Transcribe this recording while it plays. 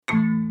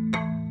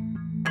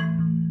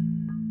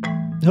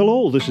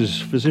Hello, this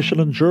is physician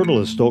and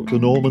journalist Dr.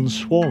 Norman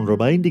Swan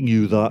reminding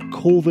you that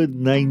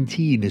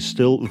COVID-19 is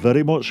still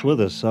very much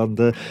with us, and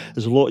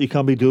there's a lot you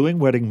can be doing.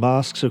 Wearing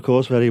masks, of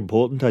course, very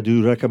important. I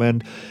do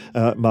recommend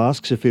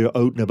masks if you're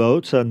out and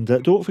about, and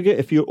don't forget,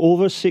 if you're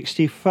over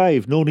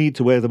 65, no need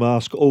to wear the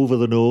mask over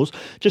the nose.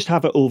 Just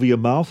have it over your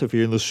mouth. If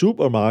you're in the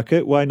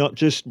supermarket, why not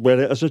just wear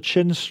it as a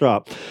chin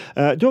strap?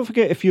 Don't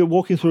forget, if you're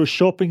walking through a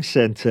shopping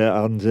centre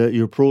and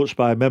you're approached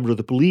by a member of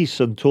the police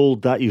and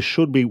told that you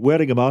should be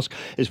wearing a mask,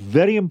 it's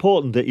very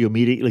important that you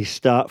immediately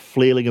start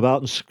flailing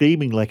about and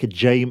screaming like a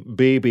giant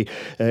baby,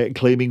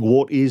 claiming,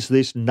 what is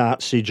this,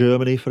 Nazi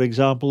Germany, for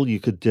example? You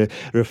could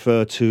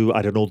refer to,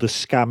 I don't know, the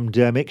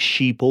scamdemic,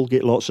 sheeple,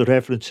 get lots of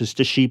references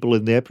to sheeple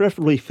in there,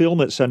 preferably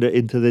film it, send it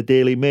into the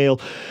Daily Mail.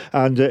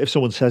 And if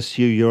someone says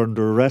to you, you're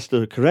under arrest,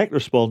 the correct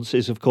response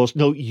is, of course,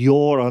 no,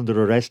 you're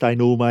under arrest. I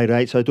know my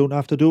rights. I don't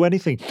have to do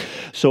anything.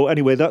 So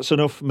anyway, that's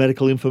enough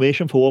medical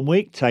information for 1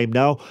 week. Time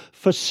now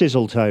for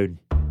Sizzletown.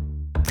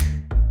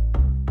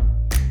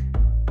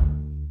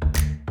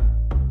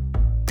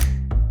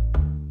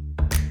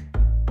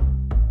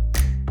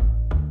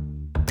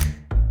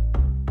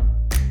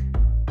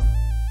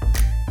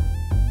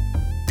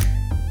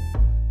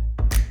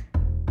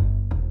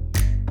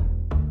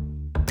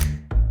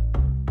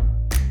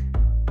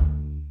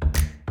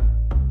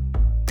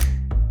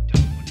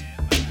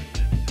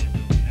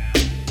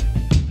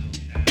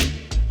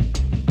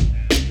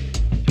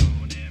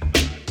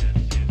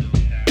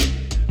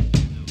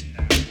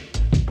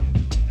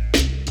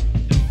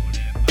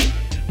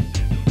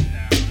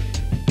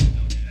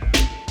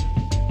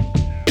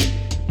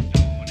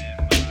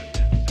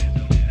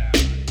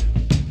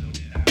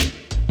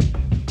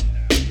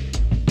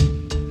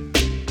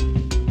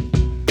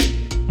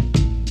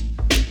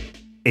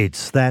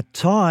 It's that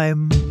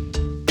time.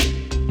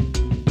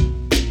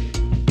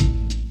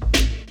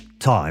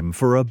 Time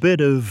for a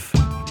bit of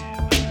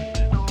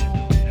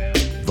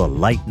the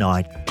Late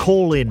Night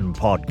Call-In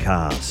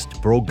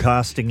Podcast,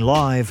 broadcasting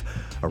live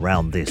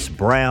around this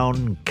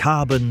brown,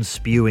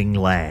 carbon-spewing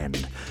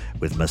land,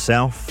 with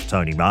myself,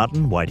 Tony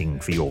Martin, waiting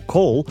for your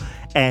call,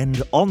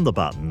 and on the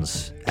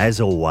buttons, as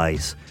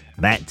always,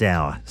 Matt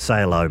Dower.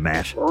 Say hello,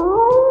 Matt.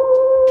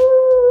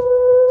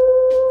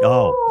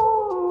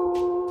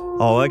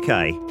 Oh,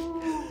 okay.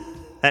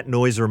 That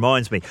noise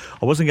reminds me.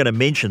 I wasn't going to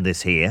mention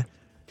this here,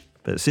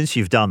 but since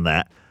you've done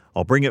that,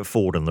 I'll bring it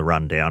forward in the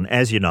rundown.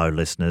 As you know,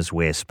 listeners,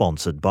 we're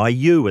sponsored by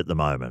you at the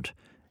moment,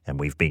 and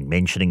we've been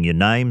mentioning your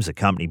names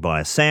accompanied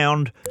by a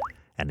sound,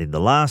 and in the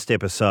last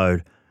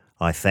episode,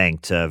 I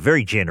thanked a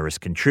very generous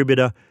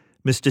contributor,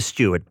 Mr.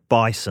 Stuart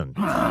Bison.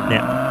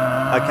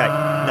 Now,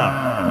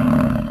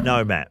 okay,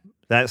 no, Matt,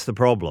 that's the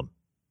problem.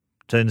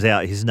 Turns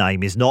out his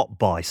name is not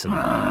Bison.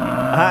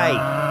 Hey,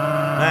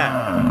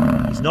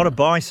 Matt, he's not a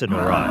bison,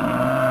 all right?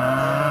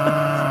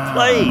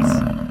 Please.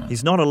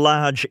 He's not a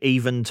large,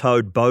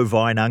 even-toed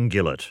bovine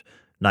ungulate,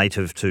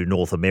 native to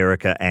North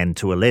America and,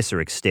 to a lesser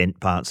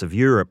extent, parts of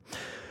Europe.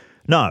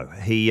 No,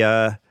 he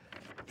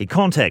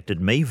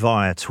contacted me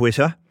via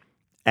Twitter,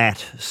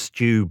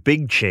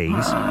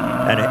 @StewBigCheese,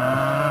 and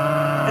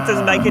it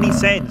doesn't make any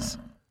sense.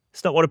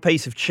 It's not what a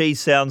piece of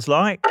cheese sounds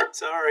like.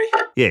 Sorry.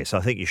 Yes,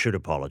 I think you should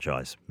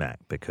apologise, Matt,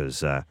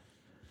 because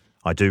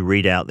I do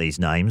read out these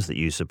names that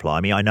you supply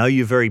me. I know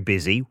you're very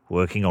busy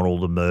working on all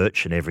the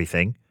merch and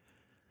everything.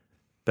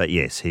 But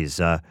yes,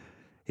 his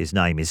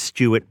name is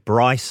Stuart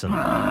Bryson. No,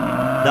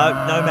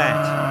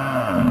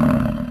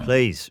 Matt.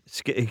 Please,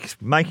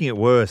 it's making it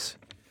worse.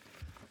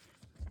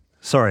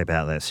 Sorry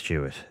about that,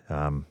 Stuart.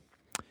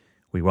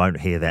 We won't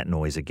hear that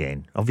noise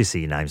again.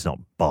 Obviously, your name's not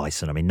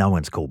Bison. I mean, no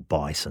one's called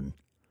Bison.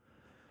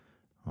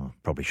 I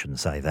probably shouldn't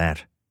say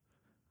that.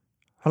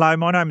 Hello,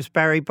 my name's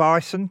Barry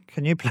Bison.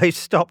 Can you please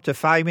stop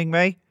defaming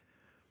me?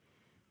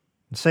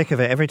 I'm sick of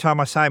it. Every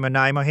time I say my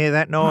name, I hear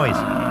that noise.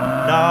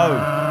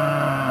 No.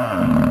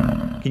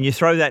 Can you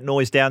throw that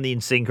noise down the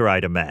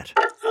incinerator, Matt?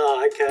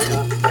 Oh, okay.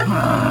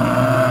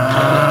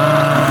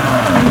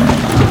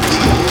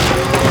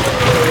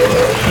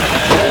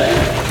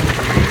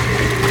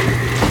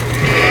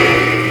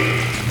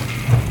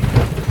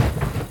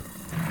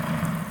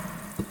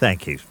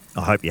 Thank you.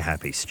 I hope you're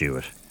happy,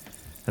 Stuart.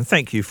 And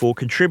thank you for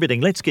contributing.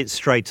 Let's get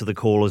straight to the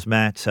callers,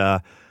 Matt. I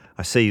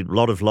see a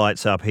lot of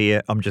lights up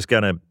here. I'm just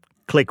going to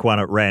click one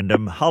at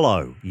random.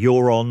 Hello,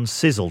 you're on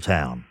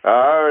Sizzletown.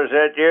 Oh, is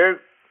that you?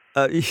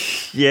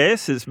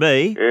 Yes, it's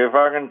me. You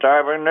fucking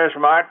typing this,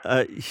 mate?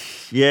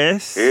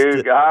 Yes.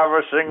 You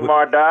harvesting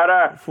my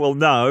data? Well,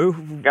 no.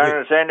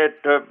 Gonna send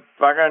it to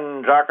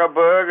fucking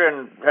Zuckerberg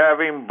and have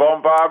him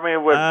bombard me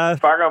with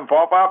fucking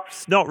pop-ups?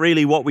 It's not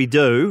really what we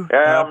do.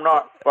 Yeah, I'm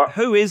not.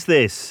 Who is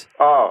this?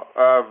 Oh,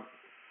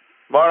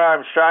 my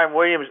name's Shane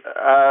Williams.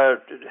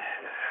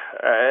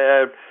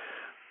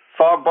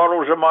 5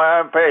 bottles of my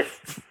own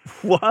piss.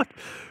 What?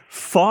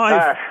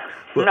 5?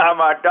 No,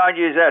 mate, don't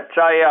use that.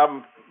 Say,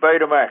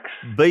 Betamax.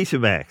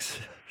 Betamax.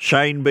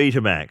 Shane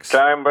Betamax.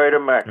 Shane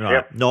Betamax, Right.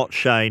 yep. Not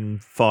Shane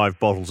 5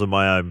 bottles of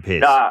my own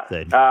piss. No,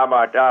 then.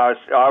 mate, I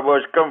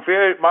was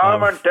confused,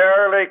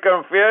 momentarily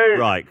confused.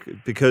 Right,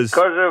 because...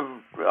 Because of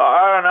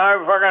I don't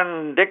know,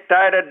 fucking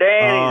Dictator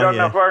Dan. He's on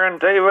the fucking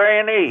TV,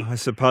 isn't he? I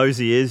suppose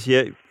he is.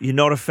 Yeah, you're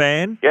not a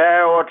fan?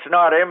 Yeah, well, it's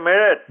not him, is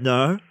it?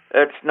 No.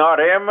 It's not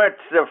him,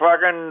 it's the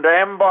fucking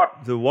damn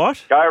bot. The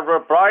what? Go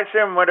replace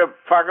him with a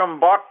fucking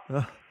bot.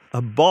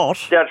 A bot?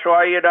 That's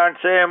why you don't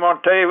see him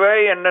on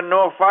TV in the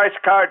North Face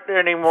coat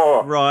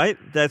anymore. Right,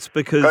 that's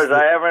because... Because they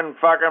haven't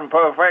fucking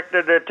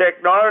perfected the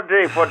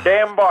technology for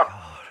damn bot.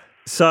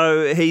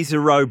 So he's a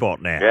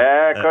robot now?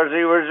 Yeah, because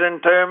he was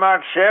in too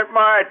much shit,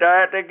 mate. They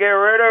had to get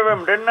rid of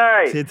him, didn't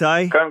they? Did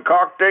they?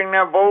 Concocting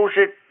the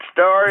bullshit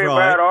story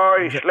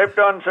about, he slipped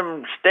on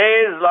some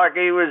stairs like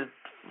he was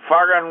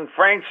fucking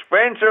Frank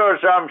Spencer or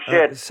some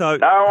shit.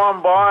 No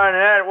one buying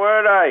that,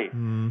 were they?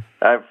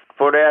 They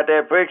put out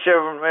their picture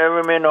of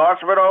him in the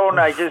hospital and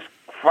they just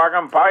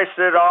fucking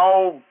pasted a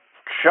whole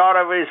shot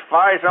of his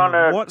face on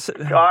I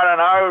don't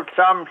know,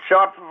 some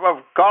shot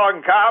of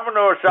Colin Carpenter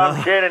or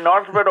some shit in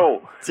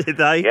hospital. Did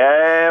they?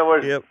 Yeah, it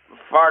was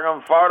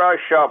fucking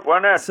Photoshop,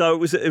 wasn't it? So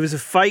it was a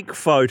fake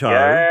photo.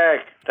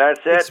 Yeah, that's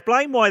it.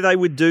 Explain why they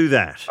would do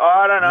that.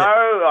 I don't know.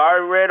 I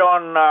read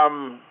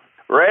on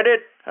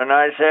Reddit and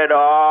they said,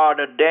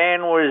 the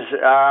Dan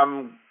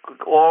was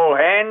all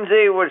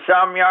handsy with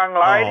some young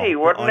lady,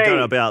 wouldn't he? I don't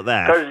know about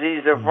that. Because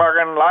he's a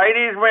fucking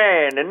ladies'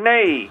 man, isn't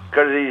he?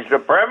 Because he's the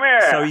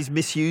premier. So he's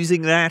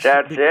misusing that?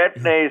 That's it.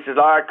 And he's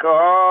like,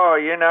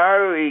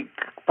 he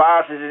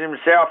passes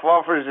himself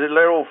off as a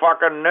little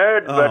fucking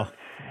nerd,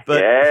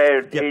 but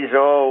he's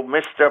all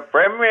Mr.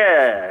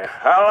 Premier.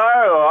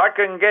 Hello, I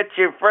can get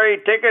you free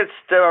tickets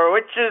to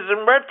Witches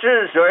and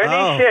Britches or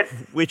any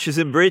shit. Witches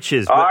and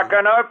Britches. I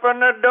can open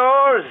the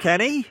doors.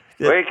 Can he?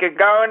 We could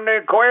go in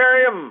the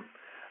aquarium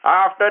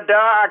after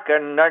dark,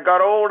 and they got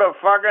all the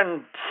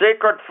fucking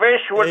secret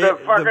fish with the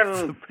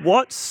fucking...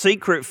 What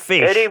secret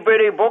fish?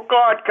 Itty-bitty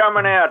booklight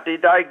coming out. They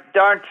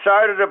don't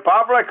show to the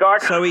public.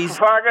 That's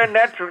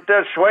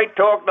the sweet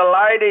talk to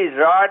ladies,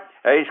 right?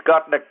 He's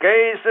got the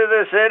keys to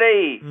the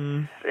city.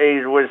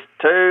 He was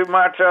too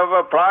much of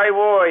a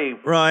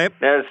playboy. Right.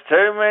 There's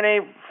too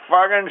many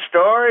fucking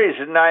stories,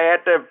 and they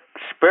had to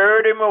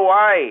spirit him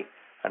away.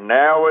 And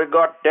now we've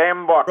got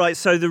Dambot. Right,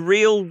 so the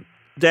real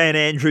Dan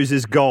Andrews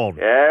is gone,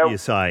 you're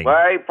saying?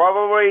 Well, he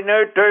probably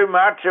knew too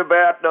much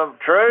about the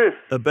truth.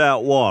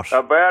 About what?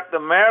 About the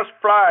mouse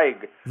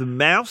plague. The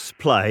mouse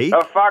plague?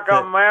 The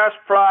fucking mouse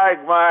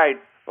plague, mate.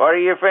 What do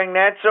you think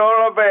that's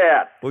all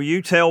about? Well,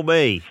 you tell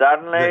me.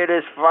 Suddenly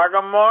there's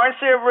fucking mice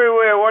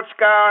everywhere. What's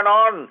going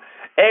on?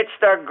 It's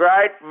the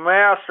great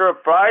mouse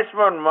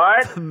replacement,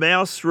 mate. The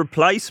mouse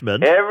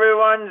replacement?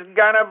 Everyone's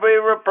gonna be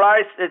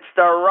replaced. It's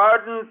the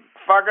rodent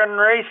fucking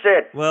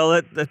reset.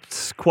 Well,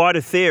 that's quite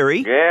a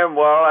theory. Yeah,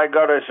 well, they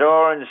got us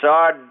all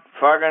inside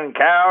fucking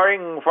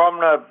cowering from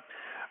the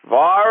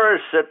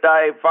virus that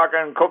they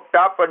fucking cooked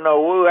up in the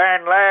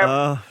Wuhan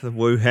lab. The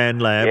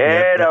Wuhan lab.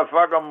 Yeah, the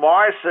fucking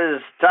mice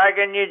is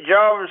taking your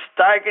jobs,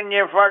 taking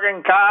your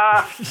fucking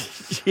car.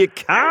 Your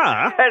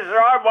car? That's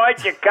right,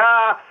 mate, your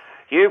car.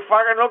 You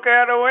fucking look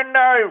out the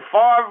window,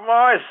 5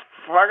 mice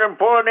fucking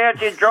pulling out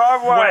your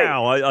driveway.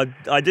 Wow,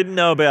 I didn't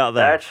know about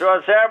that. That's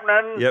what's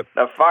happening. Yep.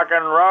 The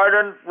fucking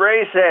rodent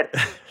reset.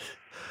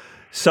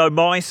 So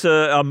mice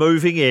are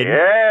moving in.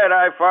 Yeah,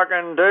 they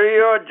fucking do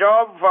your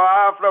job for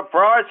half the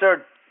price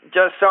of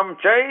just some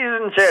cheese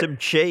and shit. Some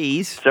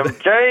cheese? Some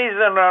cheese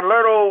and a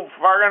little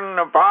fucking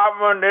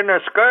apartment in a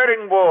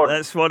skirting board.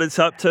 That's what it's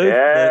up to?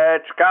 Yeah,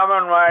 it's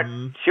coming,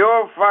 mate. It's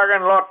your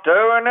fucking lot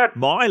too, isn't it?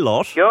 My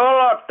lot? Your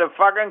lot, the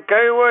fucking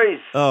Kiwis.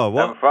 Oh,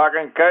 what? The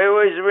fucking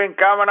Kiwis have been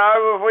coming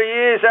over for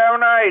years,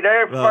 haven't they?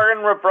 They're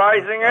fucking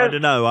replacing us. I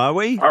don't know, are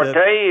we? I'll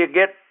tell you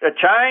get a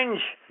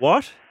change.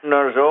 What?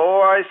 There's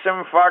always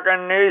some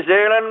fucking New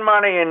Zealand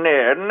money in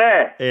there, isn't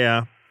there?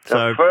 Yeah.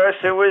 So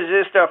first it was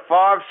just a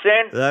 5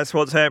 cent. That's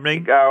what's happening.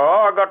 You go,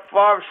 I got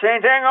 5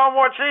 cents. Hang on,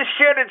 what's this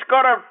shit? It's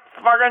got a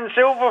fucking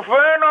silver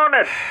fern on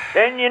it.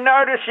 Then you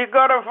notice you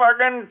got a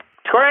fucking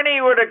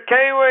 20 with a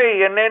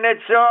kiwi, and then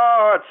it's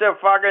a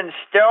fucking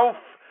stealth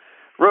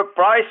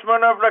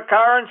replacement of the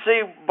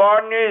currency by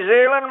New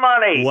Zealand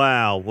money.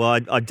 Wow. Well,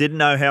 I didn't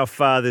know how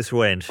far this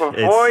went.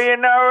 Before you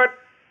know it,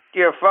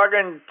 you're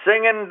fucking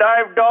singing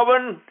Dave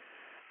Dobbin,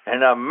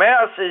 and a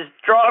mouse is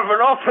driving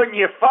off in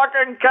your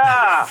fucking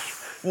car.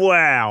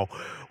 Wow.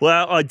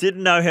 Well, I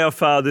didn't know how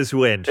far this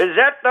went. Is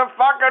that the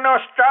fucking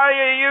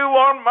Australia you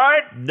want,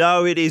 mate?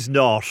 No, it is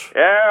not.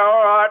 Yeah,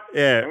 all right.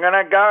 Yeah. I'm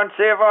going to go and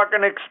see if I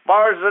can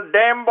expose the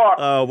damn bot.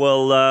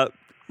 Oh,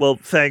 well,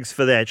 thanks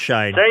for that,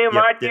 Shane. See you,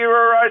 mate. You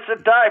erase the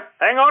tape.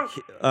 Hang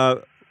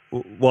on.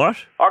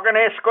 What? I can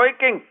hear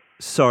squeaking.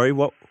 Sorry,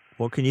 what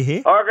can you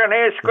hear? I can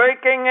hear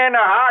squeaking and a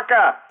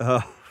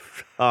haka.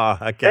 Oh,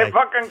 okay. They're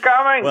fucking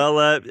coming.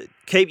 Well,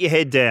 keep your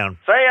head down.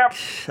 See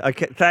ya.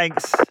 Okay,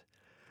 thanks.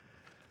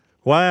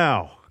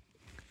 Wow.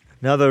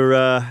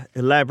 Another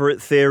elaborate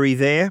theory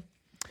there.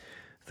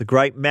 The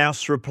great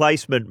mouse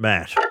replacement,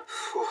 Matt.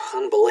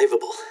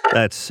 Unbelievable.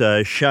 That's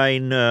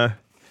Shane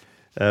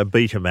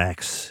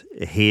Betamax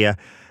here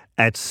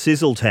at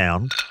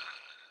Sizzletown.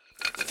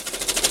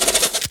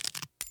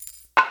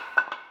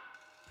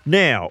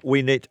 Now,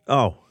 we need...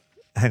 Oh,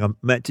 hang on,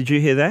 Matt, did you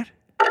hear that?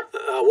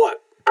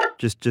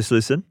 Just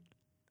listen.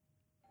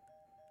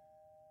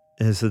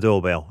 Here's the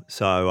doorbell.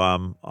 So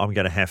I'm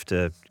going to have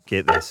to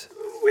get this.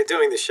 We're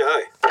doing the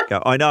show.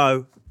 I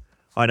know.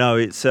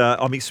 It's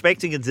I'm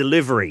expecting a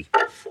delivery.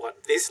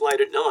 What, this late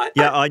at night?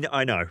 Yeah,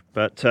 I know,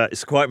 but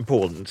it's quite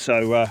important.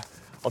 So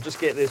I'll just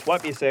get this.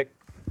 Won't be a sec.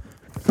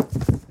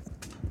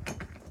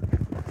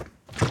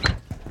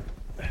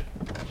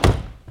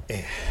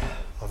 Yeah,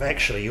 I've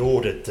actually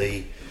ordered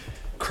the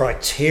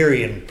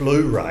Criterion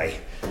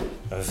Blu-ray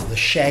of The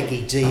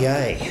Shaggy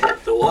DA.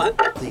 The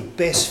what? The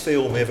best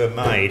film ever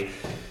made,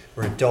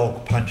 where a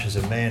dog punches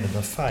a man in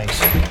the face.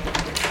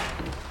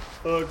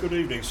 Good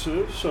evening,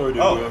 sir. Sorry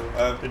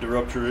to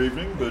interrupt your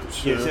evening, but...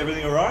 Is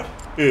everything all right?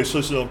 Yes,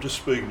 listen, I'm just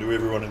speaking to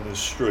everyone in this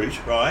street.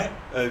 Right.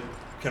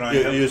 Can I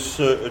help? Yes,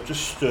 I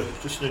just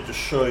need to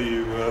show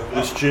you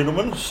this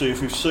gentleman, see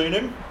if you've seen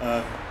him.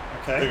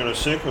 Okay. Hang on a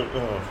second.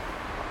 Oh,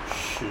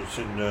 shit,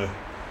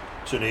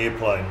 it's in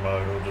airplane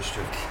mode. I'll just...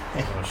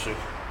 hang on a sec.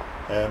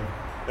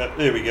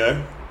 There we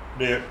go.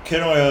 Now,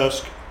 can I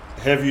ask,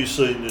 have you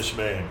seen this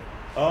man?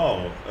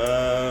 Oh,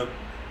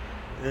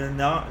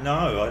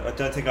 no, I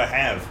don't think I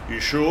have. You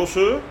sure,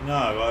 sir?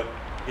 No,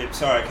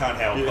 sorry, I can't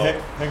help. Yeah,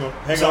 hang on.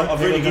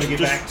 I've really got to get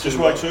back to... Just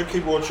wait, sir.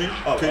 Keep watching.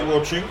 Keep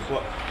watching.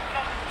 What?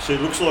 See,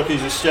 it looks like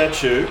he's a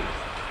statue.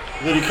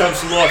 And then he comes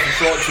to life and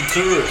frightens some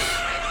tourists.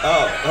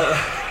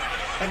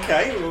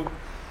 Okay, well,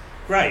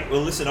 great.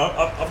 Well, listen,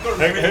 I've got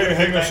to...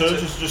 Hang on, sir.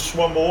 Just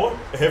one more.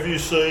 Have you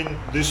seen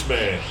this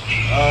man?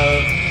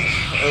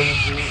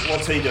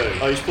 What's he do?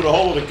 He's put a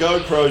whole lot of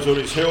GoPros on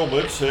his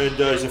helmets, and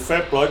he's a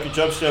fat bloke who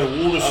jumps down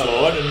a water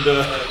slide, and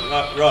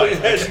right.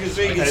 As you can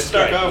see, he gets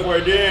stuck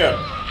halfway down.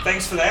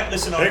 Thanks for that.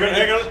 Listen,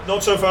 hang on,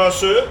 not so fast,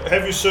 sir.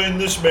 Have you seen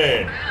this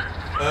man?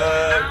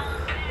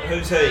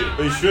 Who's he?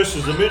 He's dressed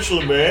as the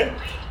Michelin Man.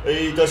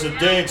 He does a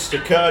dance to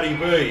Cardi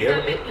B.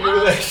 Look at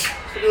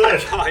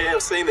that. Oh yeah,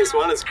 I've seen this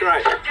one. It's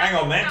great. Hang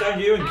on, Matt. Don't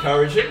you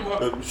encourage him?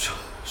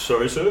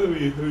 Sorry, sir.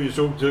 Who are you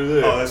talking to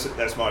there? Oh,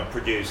 that's my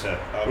producer.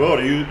 Right,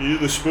 are you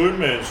the Spoon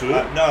Man, sir?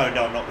 No,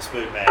 I'm not the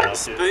Spoon Man.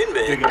 Spoon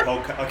Man?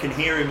 I can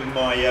hear him in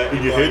my...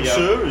 in your head,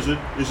 sir? Is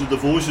it the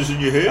voices in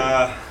your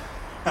head?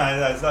 No,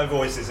 there's no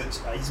voices.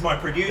 He's my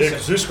producer. Yeah,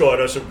 because this guy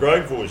does some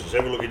great voices.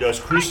 Have a look. He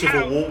does Christopher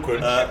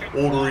Walken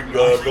ordering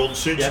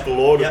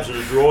nonsensical items at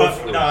a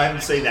drive-thru. No, I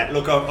haven't seen that.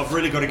 Look, I've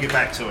really got to get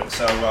back to it,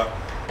 so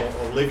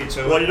I'll leave you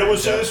to it. Well, you don't want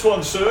to see this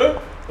one, sir?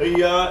 He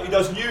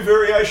does a new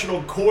variation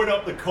on Coin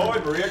Up the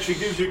Khyber. He actually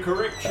gives you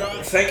correct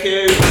change. Thank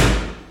you.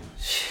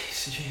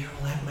 Jeez, did you hear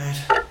all that,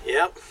 Matt?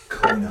 Yep.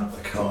 Coin Up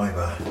the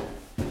Khyber.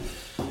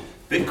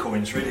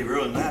 Bitcoin's really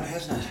ruined that,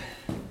 hasn't it?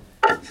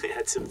 He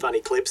had some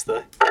funny clips,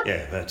 though.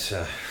 Yeah, but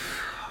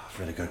I've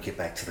really got to get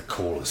back to the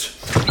callers.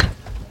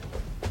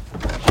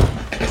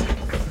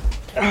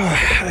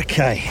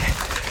 Okay,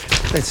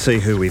 let's see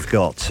who we've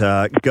got.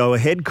 Go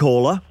ahead,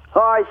 caller.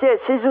 Hi, is that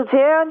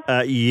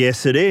Sizzletown?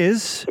 Yes, it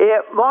is.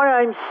 Yeah,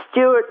 my name's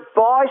Stuart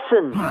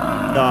Bison.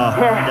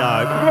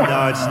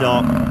 No, it's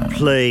not.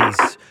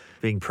 Please.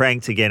 Being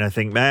pranked again, I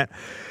think, Matt.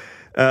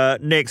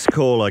 Next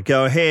caller,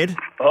 go ahead.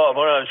 Hi,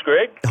 my name's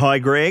Greg. Hi,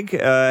 Greg.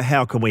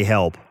 How can we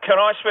help? Can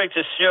I speak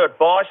to Stuart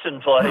Bison,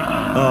 please?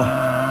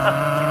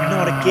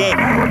 Not again.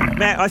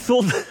 Matt, I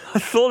thought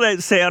that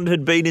sound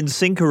had been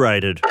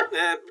incinerated.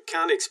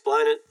 Can't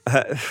explain it.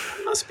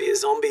 Must be a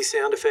zombie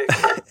sound effect.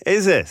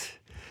 Is it?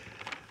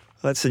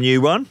 That's a new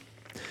one.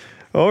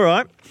 All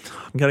right.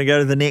 I'm going to go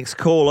to the next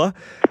caller.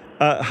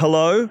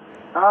 Hello?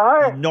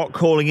 Hello? I'm not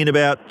calling in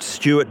about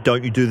Stuart.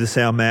 Don't you do the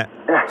sound, Matt.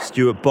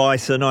 Stuart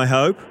Bison, I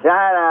hope. No,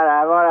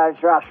 my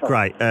name's Russell.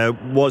 Great.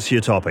 What's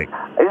your topic?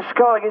 It's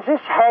calling, is this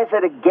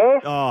hazard a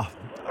gas? Oh,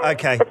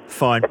 okay,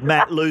 fine.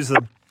 Matt, lose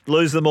them.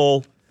 Lose them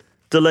all.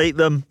 Delete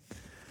them.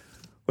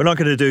 We're not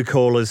going to do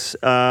callers.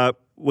 We're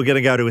going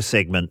to go to a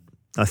segment.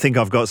 I think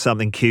I've got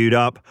something queued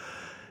up.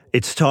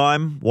 It's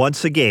time,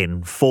 once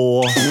again,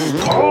 for...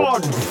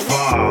 Pod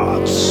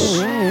Farts.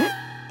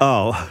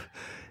 Oh,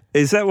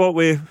 is that what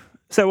we're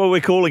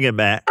calling it,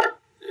 Matt?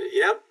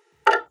 Yep.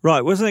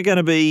 Right, wasn't it going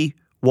to be,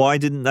 why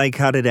didn't they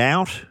cut it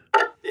out?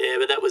 Yeah,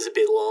 but that was a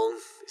bit long.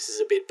 This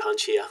is a bit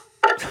punchier.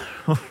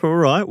 All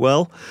right,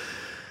 well,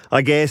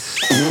 I guess...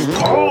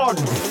 Pod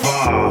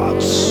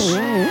Farts.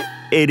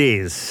 It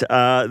is.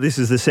 This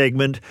is the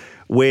segment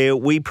where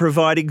we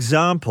provide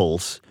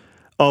examples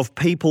of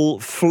people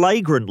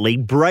flagrantly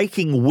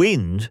breaking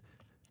wind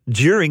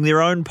during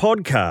their own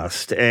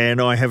podcast. And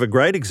I have a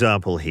great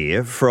example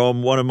here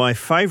from one of my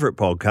favourite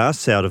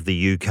podcasts out of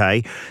the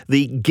UK,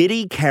 the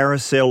Giddy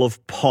Carousel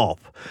of Pop.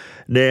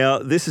 Now,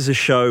 this is a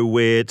show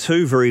where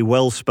two very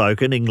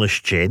well-spoken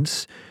English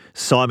gents,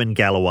 Simon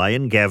Galloway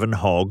and Gavin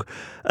Hogg,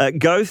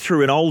 go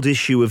through an old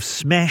issue of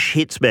Smash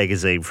Hits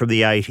magazine from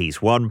the 80s,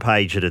 one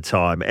page at a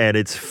time. And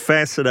it's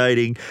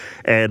fascinating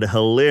and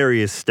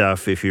hilarious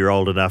stuff if you're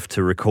old enough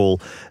to recall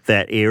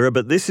that era.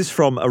 But this is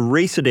from a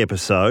recent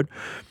episode,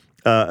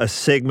 a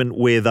segment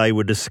where they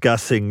were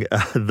discussing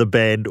the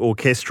band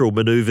Orchestral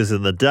Manoeuvres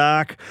in the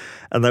Dark,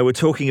 and they were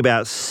talking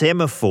about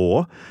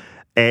Semaphore.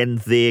 and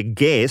their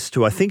guest,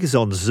 who I think is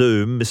on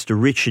Zoom,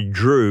 Mr. Richard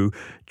Drew,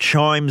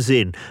 chimes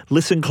in.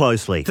 Listen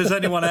closely. If there's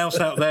anyone else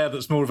out there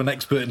that's more of an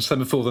expert in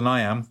semaphore than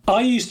I am.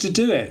 I used to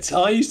do it.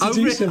 I used to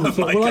do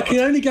semaphore. Well, I can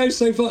only go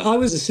so far. I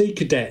was a sea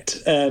cadet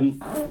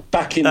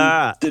back in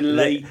the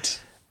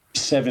late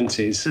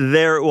 70s.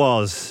 There it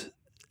was.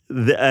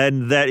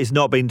 And that is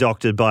not being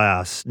doctored by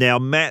us. Now,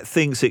 Matt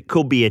thinks it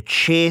could be a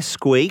chair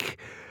squeak.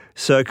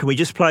 So can we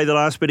just play the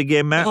last bit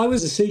again, Matt? I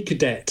was a sea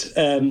cadet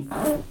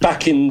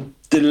back in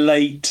the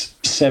late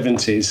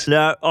 70s.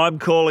 No, I'm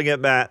calling it,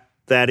 Matt.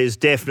 That is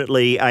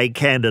definitely a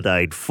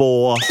candidate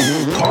for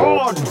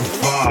pod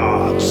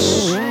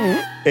farts.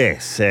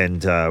 Yes,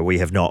 and we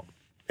have not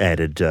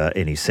added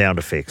any sound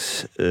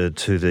effects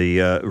to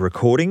the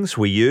recordings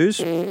we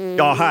use.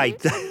 Oh, hey,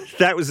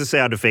 that was the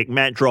sound effect.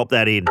 Matt dropped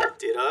that in.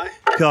 Did I?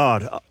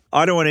 God,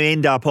 I don't want to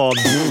end up on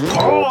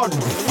pod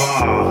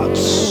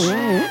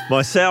farts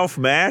myself,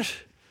 Matt.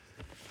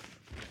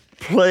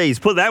 Please,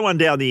 put that one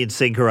down the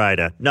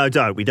incinerator. No,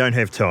 don't. We don't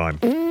have time.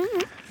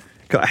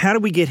 God, how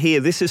did we get here?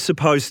 This is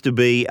supposed to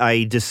be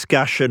a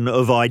discussion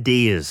of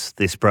ideas,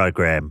 this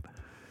program.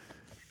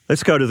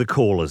 Let's go to the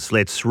callers.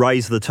 Let's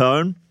raise the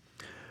tone.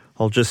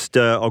 I'll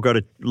go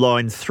to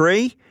line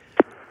 3.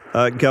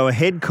 Go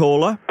ahead,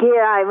 caller.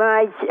 G'day,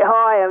 mate.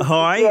 Hi.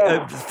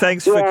 Hi.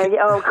 Thanks for...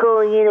 I'm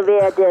calling in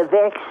about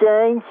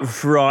vaccines.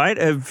 Right.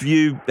 Have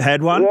you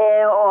had one?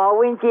 Yeah, I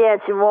went down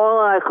to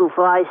my local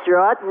place,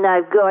 right, and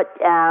they've got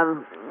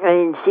an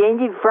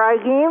incentive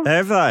program.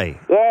 Have they?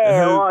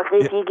 Yeah,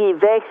 if you get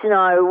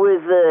vaccinated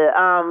with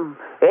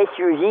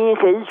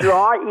AstraZeneca's,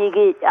 right, you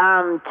get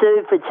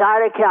 2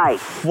 potato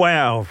cakes.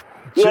 Wow.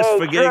 Just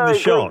for getting the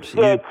shot.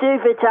 Yeah, 2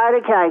 potato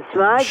cakes,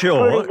 mate.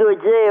 Sure. Pretty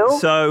good deal.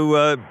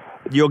 So,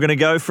 you're going to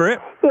go for it?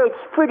 Yeah, it's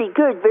pretty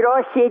good, but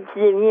I said to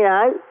them,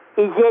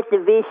 is that the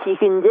best you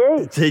can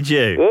do? Did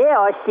you? Yeah,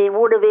 I said,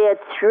 what about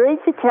 3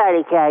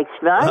 potato cakes,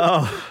 mate?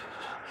 Oh,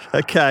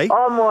 okay.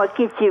 I might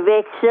get you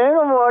vaccine,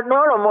 I might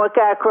not. I might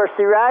go across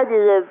the road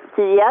to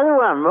the other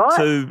one, right?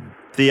 To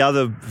the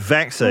other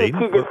vaccine? Yeah,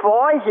 to the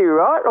Pfizer,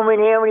 right? I mean,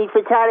 how many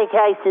potato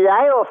cakes are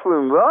they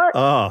offering, right?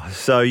 Oh,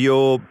 so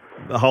you're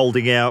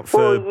holding out for...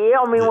 Well,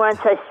 yeah, once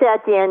I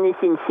start down this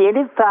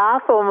incentive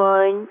path,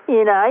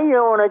 you don't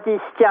want to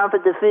just jump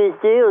at the first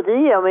deal, do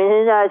you?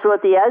 Who knows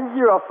what the others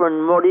are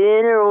offering,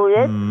 Moderna or all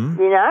that,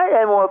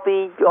 they might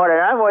be, I don't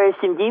know, might have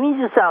some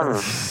dimmies or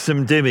something.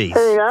 Some dimmies.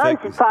 Who knows,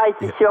 it pays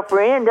to shop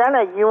around, don't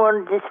it? You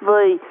want to just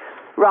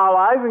roll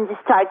over and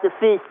just take the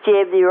first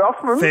jab they're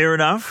offering. Fair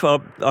enough,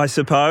 I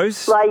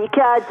suppose. Lay your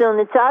cards on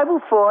the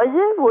table,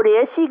 Pfizer. What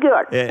else you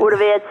got? Yeah. What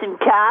about some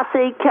car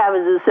seat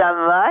covers or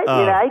something, mate?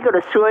 You got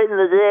to sweeten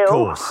the deal. Of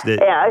course.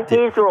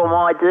 Here's what I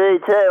might do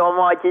too. I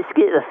might just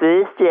get the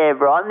first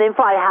jab, right, and then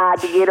play hard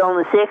to get on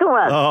the second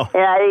one. Oh.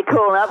 You're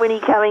calling up when you're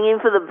coming in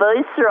for the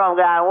booster. I'm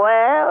going,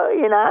 well,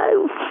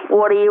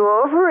 what are you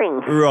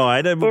offering?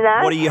 Right, and what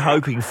are you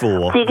hoping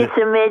for? Tickets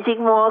to Magic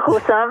Mike or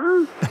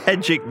something?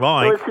 Magic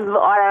Mike? Or some,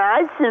 I don't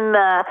know, some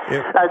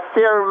a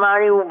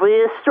ceremonial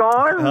beer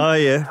stein. Oh,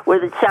 yeah.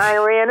 With a chain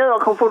around it. I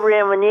can put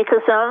around my neck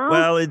or something.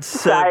 Well, it's...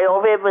 Say,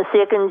 I've had my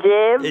second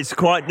jab. It's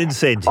quite an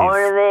incentive. A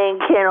man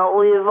cannot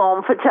live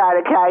on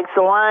potato cakes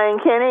alone,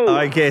 can he?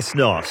 I guess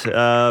not.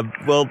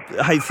 Well,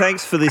 hey,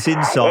 thanks for this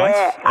insight.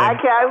 Yeah,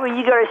 okay, well,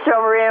 you got to shop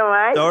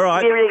around, mate. All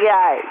right. Give it a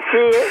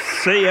go.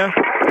 See ya.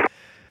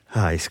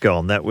 Hey, he's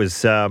gone. That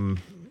was... I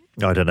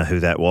don't know who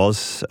that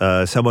was.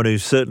 Someone who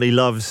certainly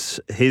loves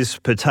his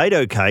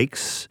potato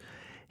cakes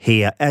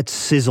here at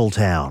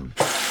Sizzletown.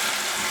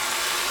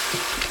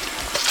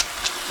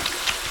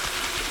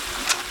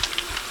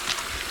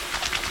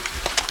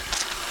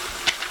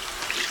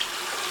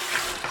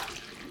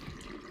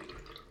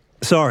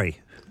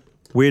 Sorry,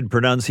 weird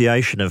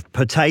pronunciation of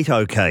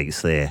potato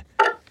cakes there.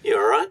 You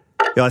all right?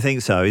 Yeah, I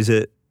think so. Is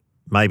it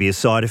maybe a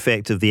side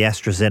effect of the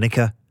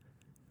AstraZeneca?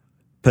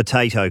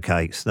 Potato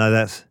cakes. No,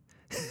 that's...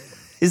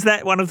 Is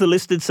that one of the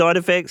listed side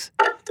effects?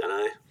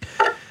 Don't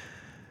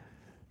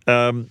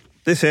know.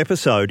 This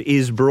episode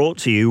is brought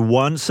to you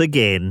once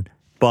again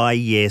by,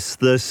 yes,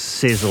 the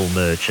Sizzle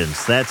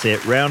Merchants. That's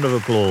it. Round of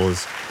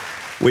applause.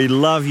 We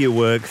love your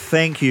work.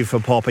 Thank you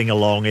for popping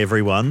along,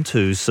 everyone,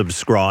 to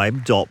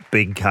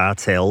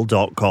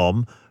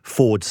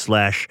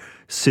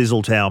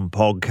subscribe.bigcartel.com/Sizzletown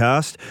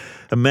podcast.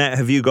 And Matt,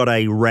 have you got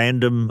a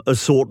random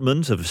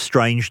assortment of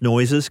strange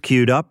noises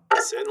queued up?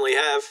 Certainly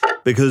have.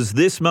 Because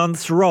this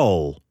month's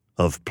roll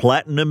of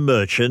Platinum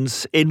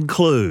Merchants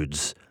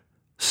includes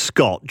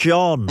Scott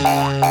John.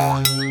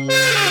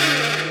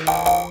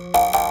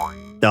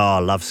 Oh, I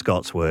love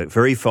Scott's work.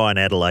 Very fine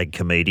Adelaide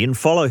comedian.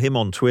 Follow him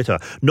on Twitter.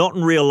 Not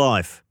in real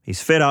life.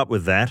 He's fed up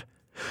with that.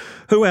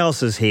 Who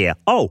else is here?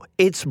 Oh,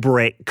 it's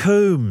Brett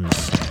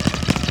Coombs.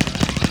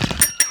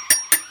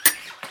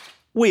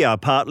 We are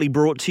partly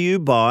brought to you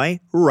by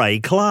Ray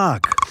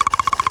Clark.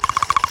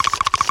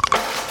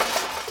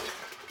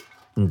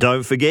 And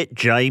don't forget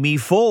Jamie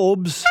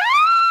Forbes.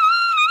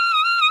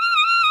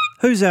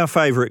 Who's our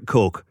favourite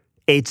cook?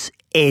 It's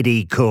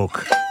Eddie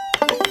Cook.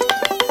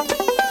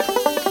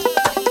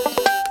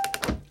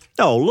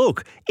 Oh,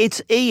 look, it's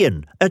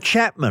Ian, a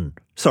Chapman.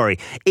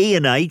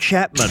 Ian A.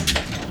 Chapman.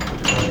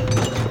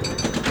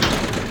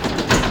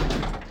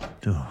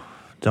 Oh,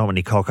 don't want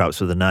any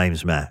cock-ups with the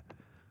names, Matt.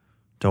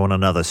 Don't want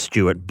another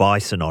Stuart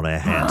Bison on our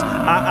hands.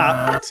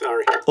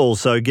 Sorry.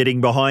 Also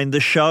getting behind the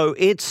show,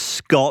 it's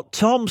Scott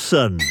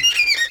Thompson.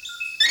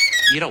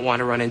 You don't want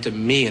to run into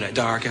me in a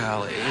dark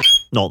alley.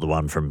 Not the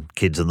one from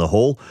Kids in the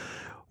Hall.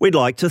 We'd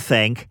like to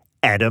thank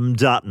Adam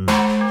Dutton.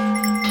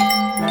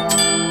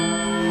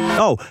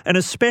 Oh, and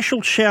a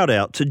special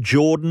shout-out to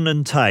Jordan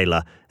and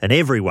Taylor and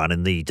everyone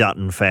in the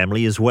Dutton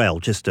family as well.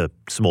 Just a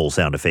small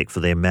sound effect for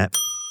them, Matt.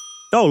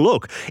 Oh,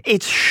 look,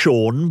 it's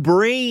Sean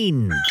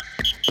Breen.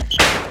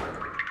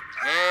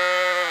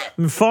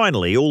 And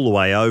finally, all the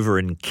way over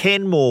in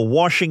Kenmore,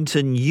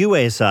 Washington,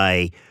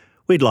 USA,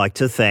 we'd like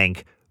to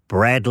thank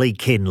Bradley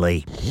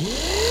Kinley.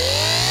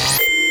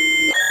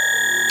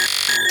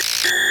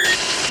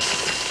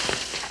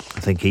 I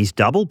think he's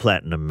double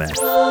platinum, Matt.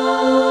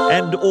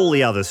 And all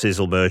the other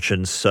Sizzle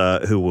merchants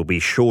who will be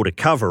sure to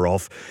cover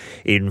off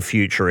in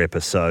future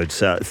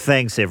episodes.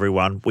 Thanks,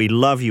 everyone. We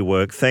love your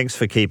work. Thanks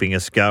for keeping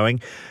us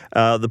going.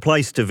 The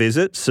place to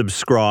visit,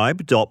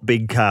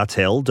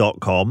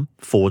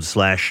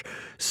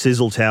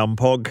 subscribe.bigcartel.com/Sizzletown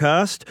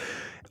podcast.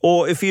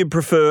 Or if you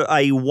prefer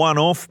a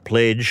one-off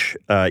pledge,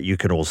 you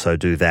can also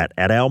do that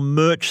at our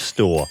merch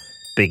store,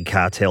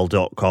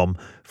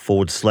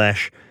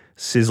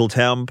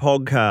 bigcartel.com/Sizzletown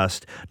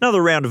podcast.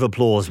 Another round of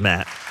applause,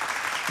 Matt.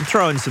 And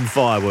throw in some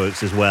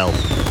fireworks as well.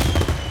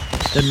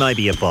 And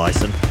maybe a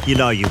bison. You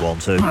know you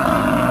want to.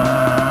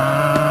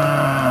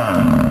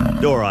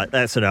 All right,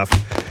 that's enough.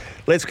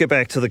 Let's get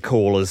back to the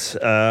callers.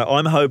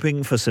 I'm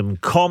hoping for some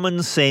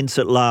common sense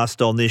at last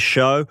on this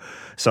show.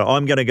 So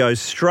I'm going to go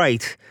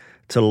straight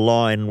to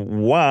line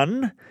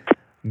 1.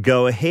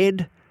 Go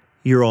ahead.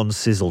 You're on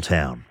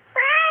Sizzletown.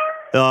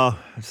 Oh,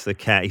 it's the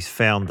cat. He's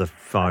found the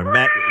phone.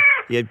 Matt,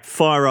 yeah,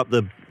 fire up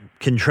the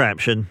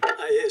contraption.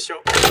 Yeah,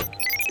 sure.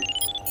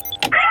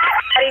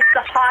 That is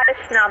the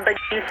highest number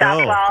New South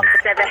Wales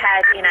has ever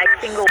had in a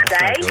single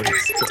day.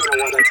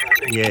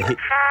 Yeah.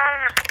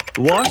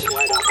 What?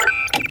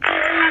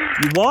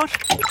 You what?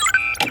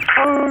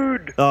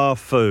 Food. Oh,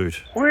 food.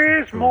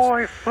 Where's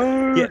my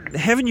food? Yeah,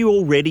 haven't you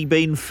already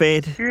been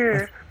fed?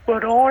 Yeah,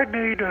 but I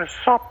need a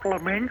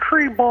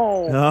supplementary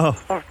bowl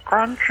of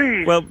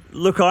crunchies. Well,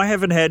 look, I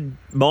haven't had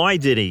my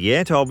dinner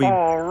yet. I'll be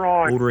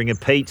ordering a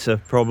pizza,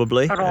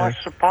 probably. And I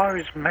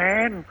suppose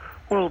Man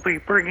will be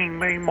bringing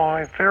me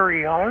my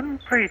very own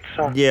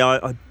pizza.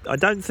 Yeah, I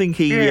don't think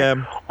he...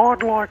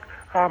 I'd like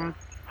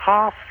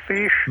half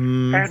fish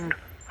and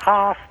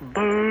half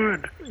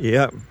bird.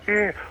 Yeah.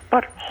 Yeah,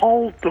 but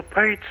hold the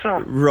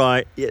pizza.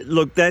 Right. Yeah,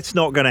 look, that's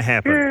not going to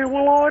happen. Yeah,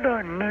 well, I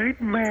don't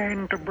need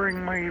Man to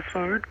bring me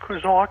food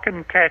because I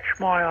can catch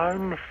my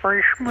own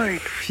fresh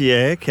meat.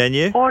 Yeah, can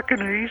you? I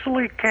can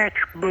easily catch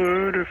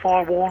bird if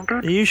I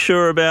wanted. Are you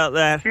sure about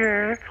that?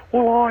 Yeah.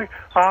 Well,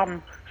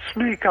 I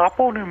sneak up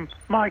on him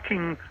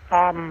making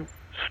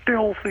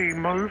stealthy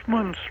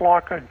movements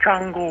like a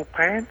jungle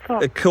panther.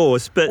 Of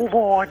course, but...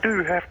 Although I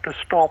do have to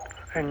stop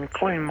and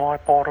clean my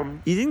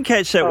bottom. You didn't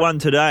catch that one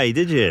today,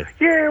 did you?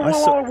 Yeah,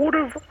 well, I would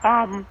have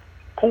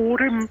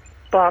caught him,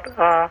 but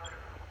I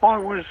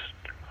was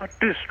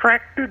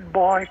distracted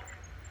by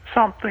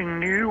something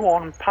new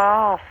on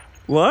path.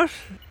 What?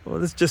 Well,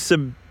 there's just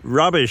some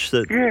rubbish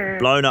that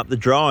blown up the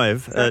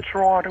drive. That's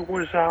right, it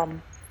was a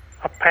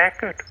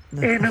packet,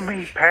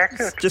 enemy packet.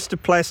 It's just a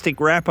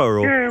plastic wrapper.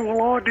 Or... Yeah,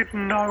 well, I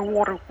didn't know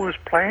what it was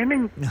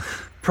planning.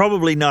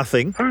 Probably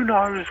nothing. Who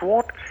knows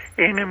what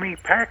enemy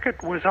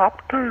packet was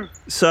up to.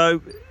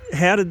 So,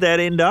 how did that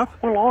end up?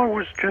 Well, I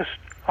was just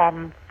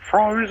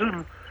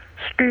frozen,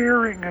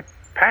 staring at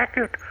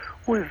packet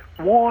with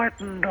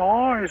widened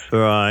eyes.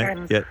 Right,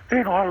 and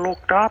then I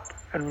looked up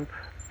and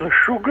the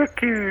sugar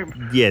cube.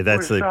 Yeah,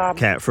 that's the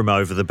cat from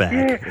over the back.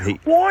 Yeah.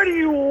 Why do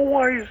you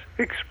always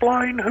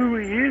explain who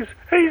he is?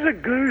 He's a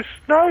goose.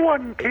 No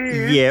one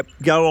cares. Yep,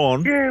 go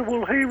on. Yeah,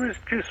 well, he was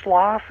just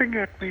laughing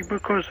at me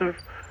because of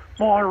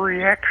my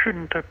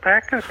reaction to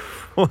Packet.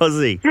 Was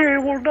he? Yeah,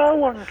 well, no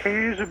one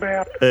cares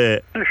about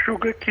the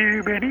sugar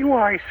cube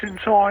anyway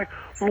since I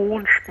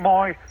launched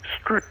my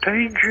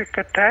strategic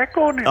attack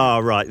on him. Oh,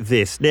 right,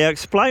 this. Now,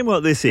 explain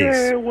what this is.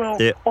 Yeah, well,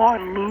 I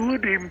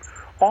lured him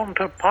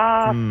onto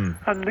path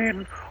and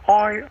then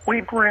I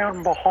went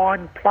round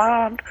behind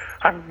plant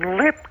and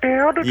leapt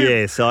out at him.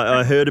 Yes,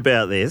 I heard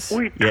about this.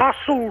 We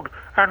tussled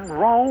and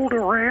rolled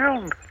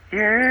around.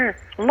 Yeah,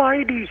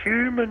 Lady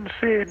Human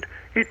said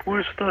it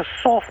was the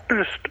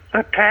softest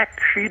attack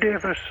she'd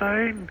ever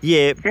seen.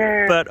 Yeah,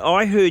 but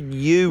I heard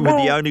you were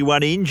the only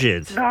one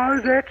injured. No,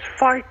 that's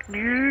fake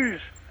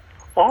news.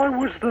 I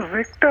was the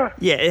victor.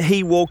 Yeah,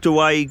 he walked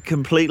away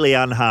completely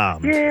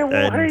unharmed. Yeah,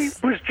 well, he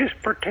was just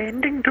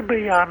pretending to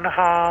be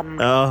unharmed.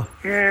 Oh.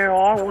 Yeah,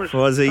 I was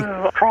he?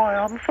 The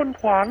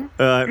triumphant one.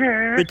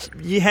 Yeah. But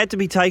you had to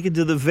be taken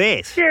to the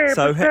vet. Yeah,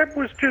 so but that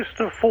was just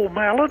a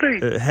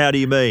formality. How do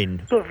you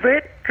mean? The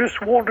vet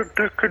just wanted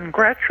to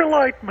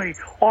congratulate me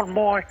on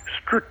my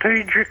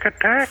strategic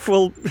attack.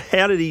 Well,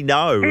 how did he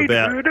know He'd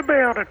about... heard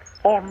about it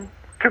on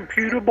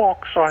computer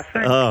box, I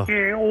think. Oh.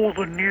 Yeah, all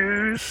the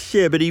news.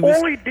 Yeah, but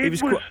all he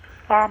did was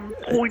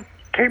point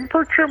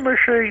temperature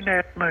machine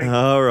at me.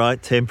 All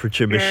right,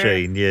 temperature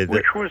machine, yeah.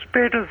 Which was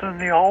better than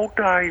the old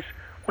days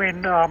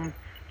when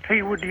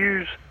he would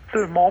use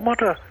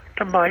thermometer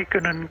to make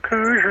an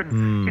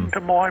incursion into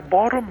my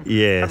bottom.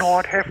 Yes. And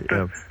I'd have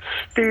to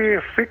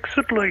stare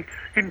fixedly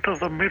into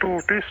the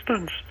middle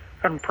distance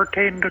and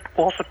pretend it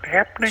wasn't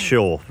happening.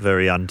 Sure,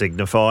 very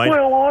undignified.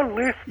 Well, I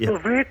left the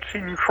vets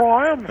in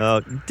triumph.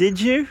 Did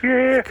you?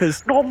 Yeah,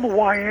 and on the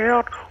way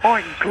out,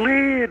 I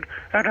glared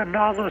at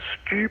another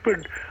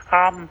stupid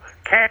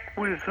cat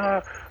with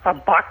a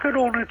bucket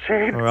on its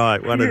head.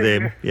 Right, one of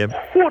them, yep.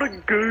 What a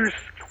goose.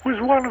 It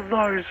was one of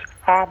those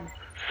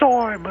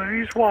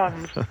Siamese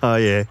ones. Oh,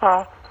 yeah.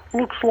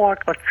 Looks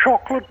like a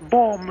chocolate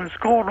bomb has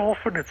gone off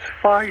in its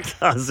face.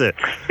 Does it?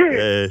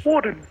 Yeah,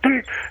 what a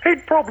dick.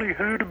 He'd probably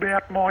heard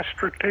about my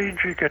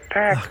strategic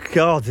attack. Oh,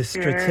 God, the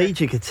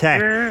strategic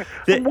attack. Yeah,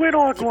 and when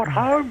I got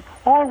home,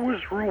 I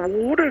was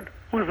rewarded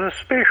with a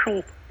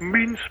special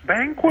mince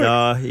banquet.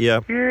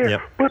 Yeah.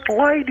 But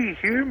Lady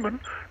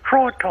Human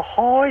tried to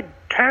hide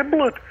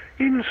tablet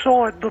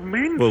inside the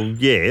mince. Well,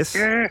 yes.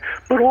 Yeah,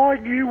 but I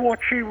knew what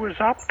she was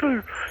up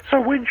to. So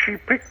when she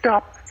picked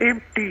up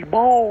empty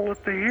bowl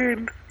at the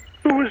end,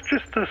 there was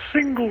just a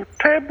single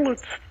tablet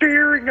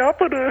staring up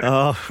at her.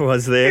 Oh,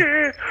 was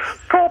there? Yeah,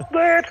 cop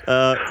that.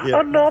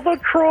 Another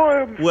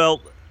triumph.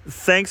 Well,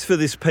 thanks for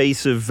this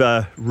piece of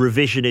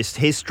revisionist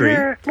history.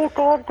 Yeah, look,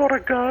 I've got to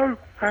go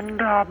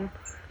and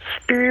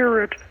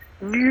stare at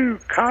new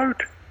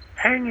coat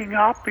hanging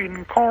up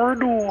in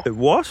corridor.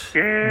 What?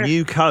 Yeah.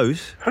 New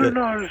coat? Who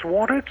knows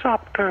what it's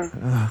up to?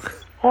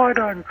 I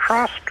don't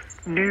trust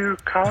new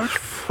coat.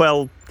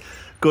 Well,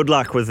 good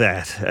luck with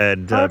that,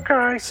 and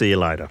okay. See you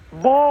later.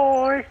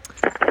 Bye.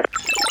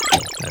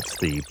 That's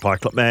the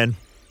Pikelet Man,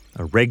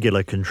 a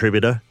regular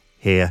contributor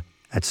here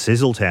at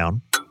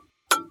Sizzletown.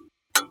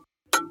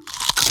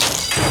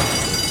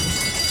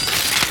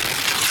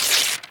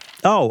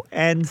 Oh,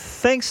 and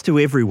thanks to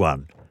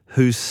everyone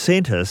who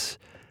sent us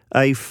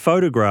a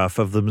photograph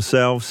of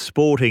themselves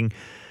sporting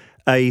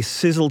a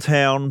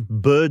Sizzletown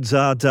Birds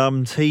Are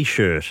Dumb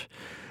t-shirt.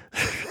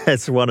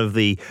 That's one of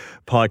the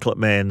Pikelet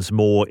Man's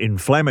more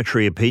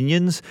inflammatory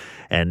opinions,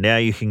 and now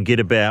you can get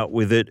about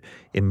with it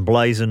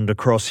emblazoned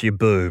across your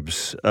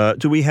boobs.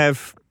 Do we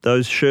have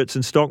those shirts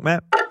in stock,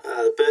 Matt?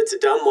 The Birds Are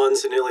Dumb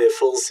ones are nearly a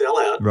full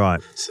sellout.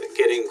 Right. So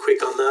get in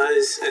quick on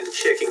those and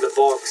checking the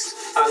box.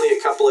 Only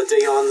a couple of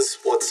Dion's.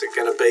 What's it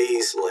going to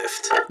be's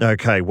left?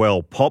 Okay,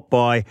 well, pop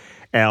by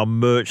our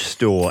merch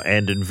store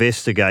and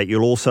investigate.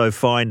 You'll also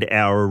find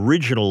our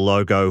original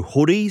logo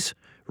hoodies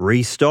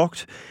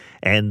restocked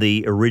and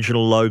the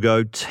original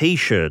logo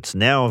T-shirts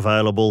now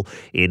available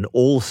in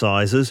all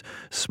sizes,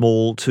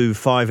 small to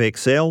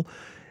 5XL.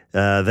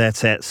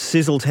 That's at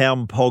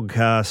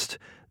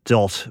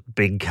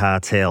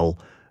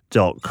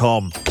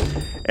sizzletownpodcast.bigcartel.com.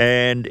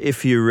 And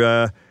if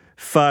you're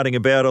farting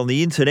about on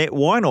the internet,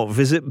 why not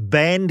visit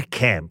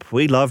Bandcamp?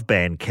 We love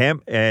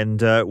Bandcamp,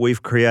 and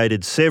we've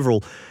created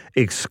several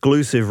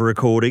exclusive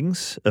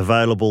recordings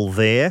available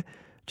there.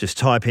 Just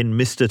type in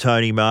Mr.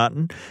 Tony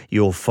Martin.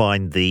 You'll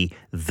find the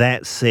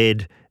That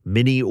Said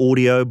mini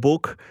audio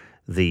book,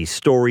 the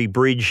Story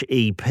Bridge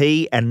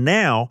EP, and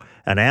now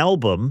an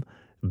album,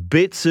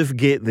 Bits of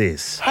Get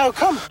This. How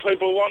come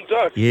people want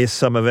that? Yes,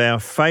 some of our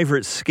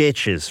favourite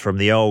sketches from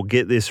the old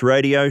Get This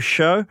radio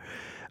show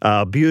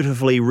are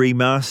beautifully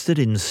remastered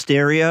in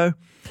stereo.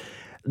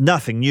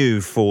 Nothing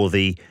new for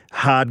the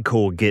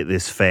hardcore Get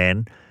This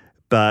fan,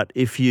 but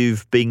if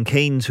you've been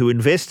keen to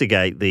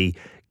investigate the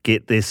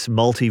Get This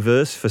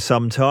multiverse for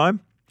some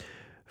time,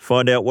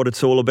 find out what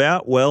it's all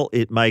about, well,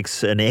 it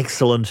makes an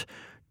excellent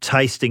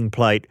tasting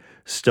plate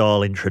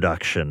style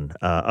introduction.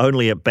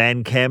 Only at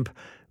Bandcamp,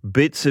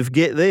 Bits of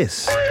Get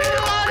This.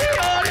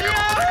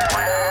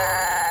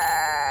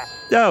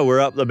 Oh, we're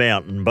up the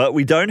mountain, but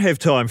we don't have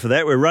time for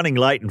that. We're running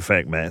late, in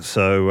fact, Matt.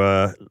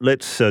 So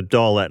let's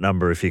dial that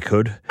number if you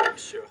could.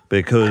 Sure.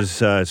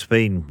 Because it's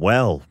been,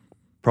 well,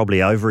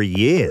 probably over a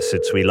year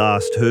since we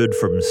last heard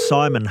from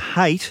Simon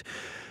Haight,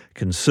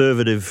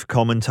 Conservative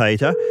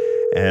commentator,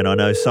 and I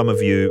know some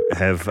of you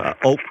have...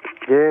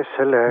 Yes,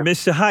 hello.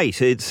 Mr.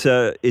 Haight,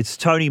 it's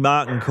Tony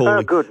Martin calling.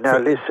 Oh, good. Now,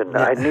 listen,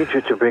 I need you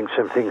to bring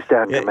some things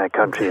down to my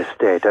country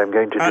estate. I'm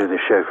going to do the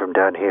show from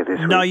down here this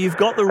week. No, you've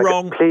got the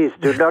wrong... Please,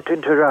 do not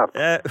interrupt.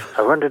 I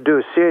want to do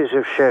a series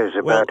of shows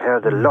about how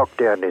the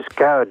lockdown is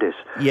cowardice.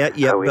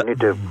 How we need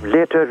to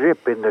let her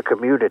rip in the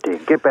community.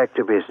 Get back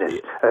to business.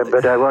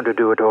 But I want to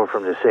do it all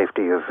from the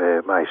safety of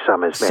my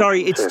summer's men.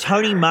 Sorry, it's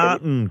Tony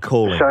Martin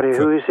calling. Sorry,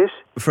 who is this?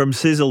 From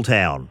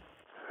Sizzletown.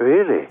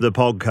 Really? The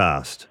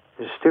podcast.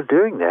 You're still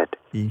doing that?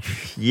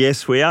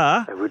 Yes, we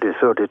are. I would have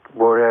thought it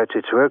wore out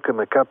its welcome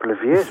a couple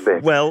of years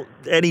back. Well,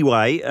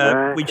 anyway,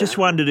 we just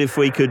wondered if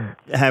we could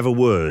have a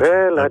word.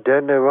 Well, I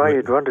don't know why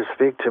you'd want to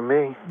speak to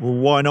me. Well,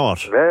 why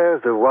not? Well,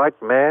 the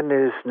white man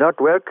is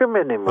not welcome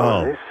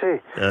anymore, you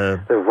see.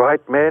 The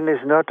white man is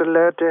not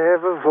allowed to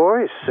have a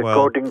voice,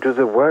 according to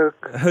the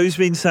woke. Who's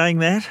been saying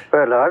that?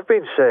 Well, I've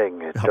been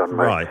saying it on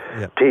my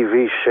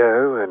TV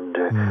show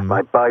and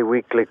my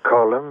bi-weekly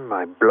column,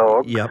 my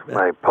blog,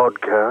 my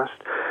podcast,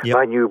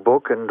 my new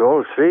book, and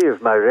all three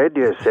of my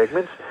radio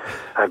segments.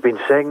 I've been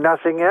saying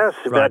nothing else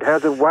about how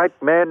the white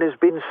man has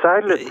been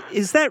silent.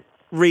 Is that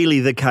really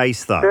the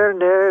case, though? Well,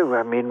 no.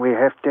 I mean, we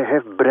have to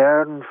have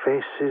brown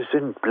faces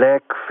and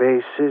black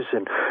faces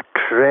and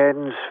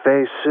trans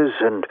faces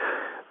and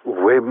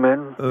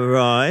women.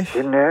 Right.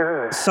 You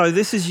know. So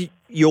this is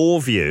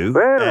your view?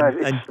 Well,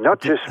 it's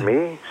not just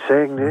me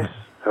saying this.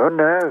 Oh,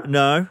 no.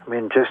 No? I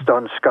mean, just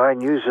on Sky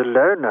News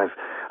alone,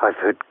 I've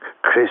heard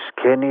Chris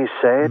Kenny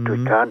say it.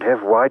 We can't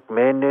have white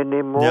men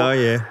anymore. Oh,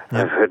 yeah.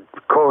 I've heard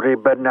Corey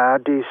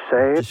Bernardi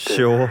say it.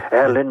 Sure.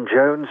 Alan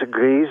Jones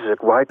agrees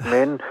that white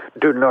men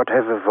do not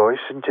have a voice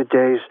in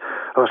today's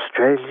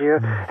Australia.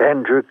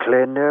 Andrew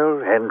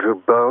Clennell,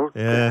 Andrew Bolt,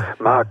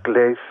 Mark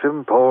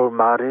Latham, Paul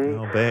Murray,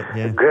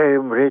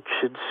 Graham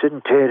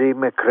Richardson, Terry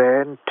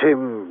McCrann,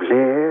 Tim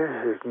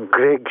Blair,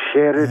 Greg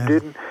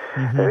Sheridan,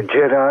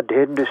 Gerard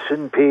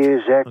Henderson,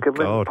 Piers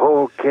Ackerman,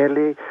 Paul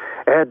Kelly,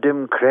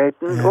 Adam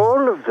Creighton,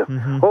 all of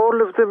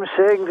them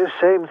saying the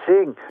same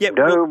thing.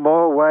 No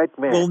more white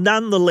men. Well,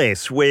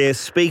 nonetheless, we're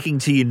speaking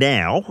to you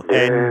now.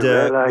 And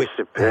well, I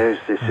suppose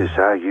this is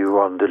how you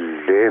on the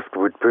left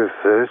would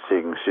prefer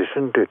things,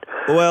 isn't it?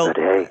 Well, but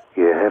hey,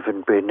 you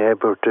haven't been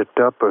able to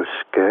topple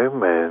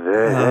ScoMo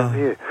there, have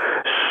you?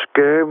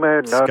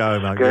 ScoMo, not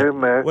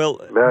ScoMo.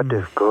 Well, but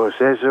of course,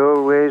 as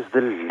always,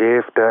 the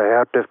left are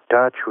out of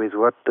touch with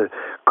what the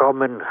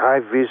common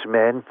high-vis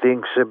man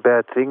thinks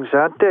about things,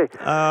 aren't they?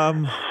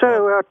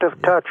 So out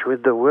of touch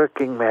with the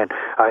working man.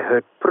 I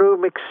heard Prue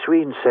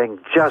McSween saying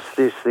just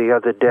this the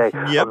other day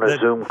on a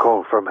Zoom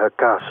call from her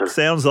castle.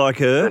 Sounds like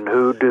her. And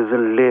who does the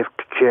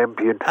left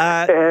champion?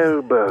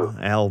 Elbow.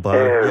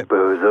 Elbow,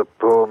 the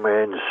poor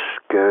man's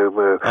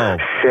ScoMo,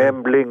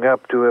 shambling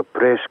up to a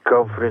press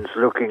conference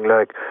looking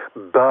like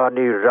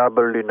Barney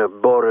Rubble in a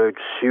borrowed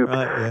suit.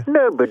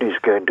 Nobody's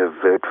going to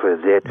vote for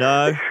that.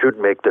 No. They should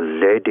make the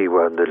lady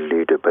one the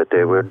leader, but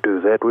they won't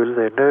do that, will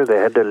they? No, they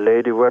had a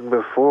lady one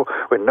before.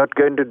 We're not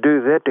going to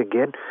do that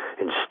again.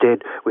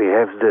 Instead, we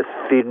have the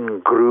thin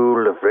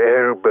gruel of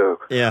Elbow.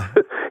 Yeah.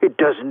 It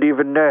doesn't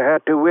even know how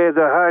to wear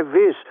the high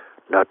vis.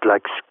 Not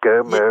like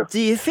ScoMo. Do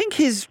you think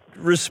his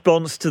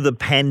response to the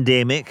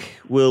pandemic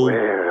will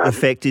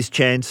affect his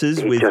chances?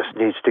 He just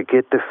needs to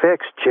get the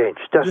facts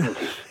changed, doesn't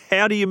he?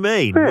 How do you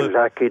mean? Well,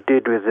 like he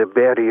did with the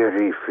Barrier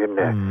Reef, you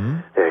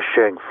know. They're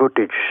showing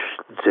footage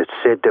that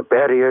said the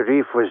Barrier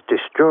Reef was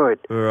destroyed.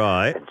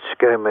 Right. And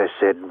ScoMo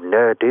said,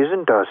 no, it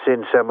isn't. I'll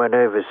send someone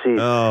overseas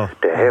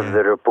to have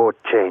the report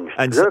changed.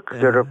 And look,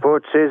 the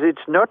report says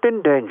it's not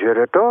in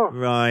danger at all.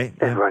 Right.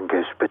 Everyone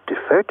goes, but the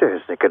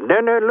photos. They go,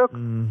 no, look.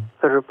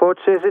 The report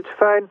says it's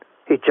fine.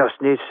 He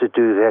just needs to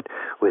do that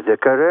with the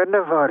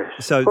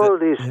coronavirus. So all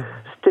these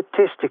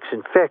statistics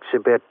and facts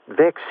about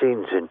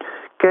vaccines and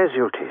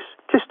casualties.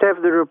 Just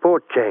have the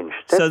report changed.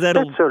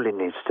 That's all he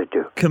needs to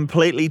do.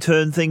 Completely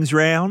turn things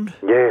round?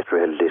 Yes,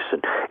 well,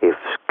 listen, if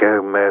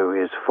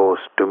ScoMo is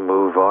forced to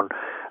move on,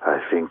 I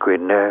think we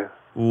know.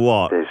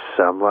 What? There's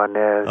someone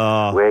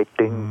else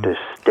waiting to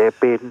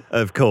step in.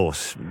 Of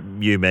course,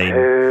 you mean...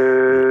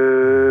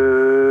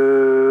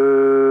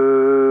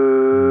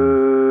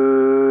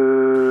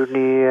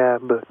 Tony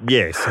Abbott.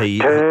 Yes,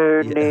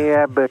 Tony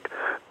Abbott,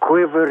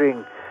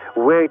 quivering,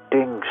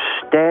 waiting,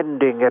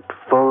 standing at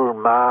full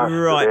mast,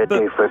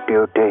 ready for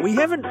duty. We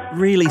haven't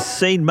really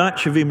seen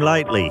much of him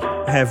lately,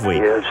 have we?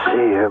 You'll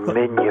see him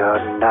in your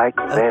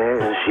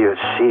nightmares. You'll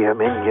see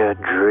him in your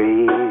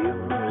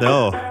dreams.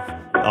 No,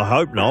 I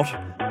hope not.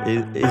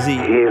 Is he...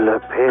 He'll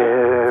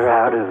appear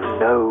out of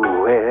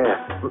nowhere,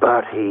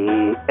 but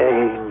he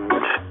ain't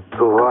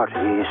what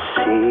he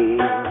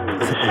seems.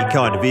 He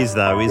kind of is,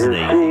 though, isn't he?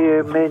 You see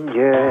him in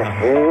your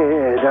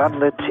head on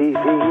the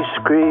TV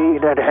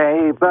screen, and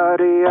hey,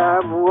 buddy,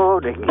 I'm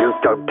warning you,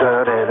 don't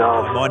turn it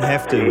on. I might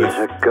have to. He's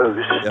a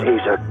ghost,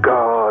 he's a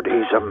god,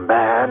 he's a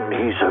man,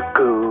 he's a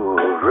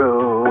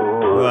guru.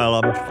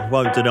 Well, I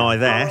won't deny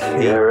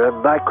that. You're a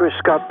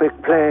microscopic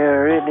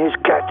player in his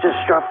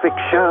catastrophic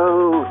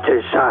show,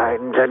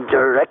 designed and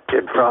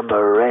directed from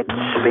a red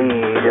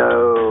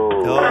Speedo.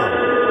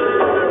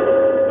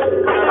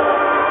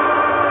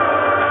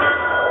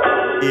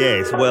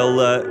 Yes, well,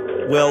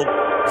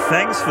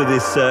 thanks for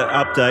this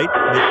update.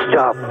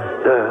 Stop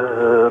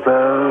the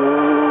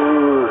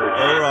boat.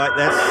 All right,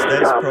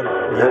 that's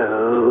probably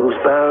those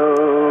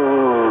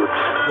boats.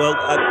 Well,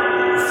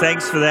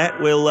 thanks for that.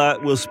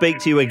 We'll speak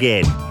to you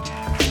again.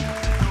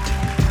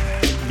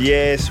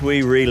 Yes,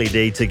 we really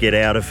need to get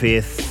out of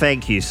here.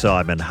 Thank you,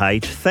 Simon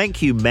Haight.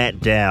 Thank you,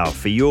 Matt Dow,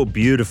 for your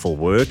beautiful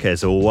work,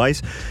 as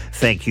always.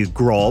 Thank you,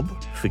 Grob,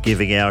 for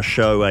giving our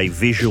show a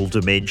visual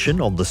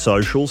dimension on the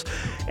socials.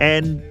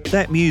 And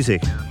that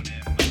music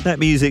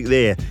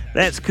there,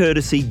 that's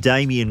courtesy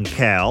Damien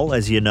Cowell,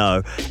 as you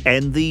know.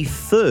 And the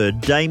third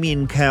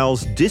Damien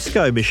Cowell's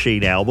Disco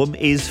Machine album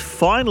is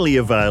finally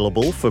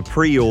available for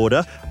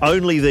pre-order.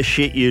 Only the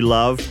Shit You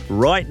Love,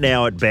 right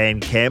now at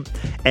Bandcamp.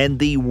 And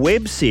the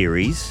web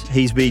series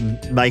he's been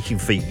making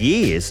for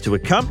years to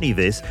accompany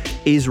this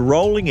is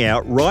rolling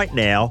out right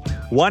now,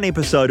 one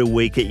episode a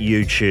week at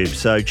YouTube.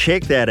 So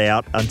check that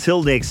out.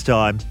 Until next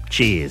time,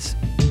 cheers.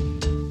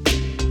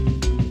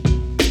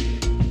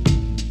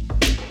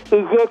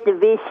 Is that the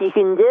best you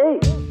can do?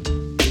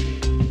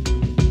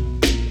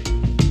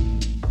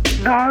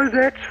 No,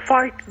 that's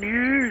fake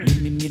news.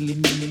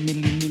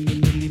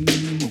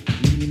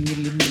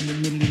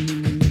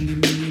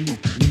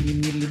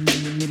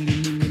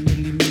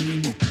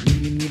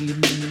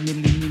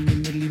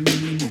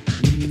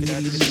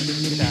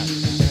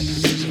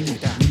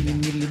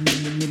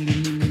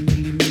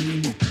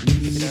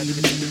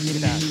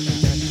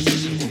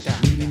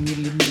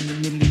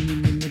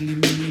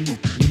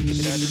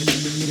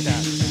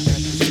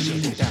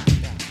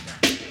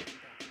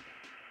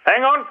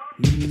 Hang on.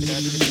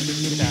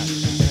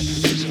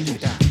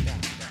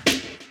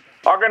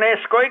 I can hear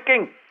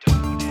squeaking.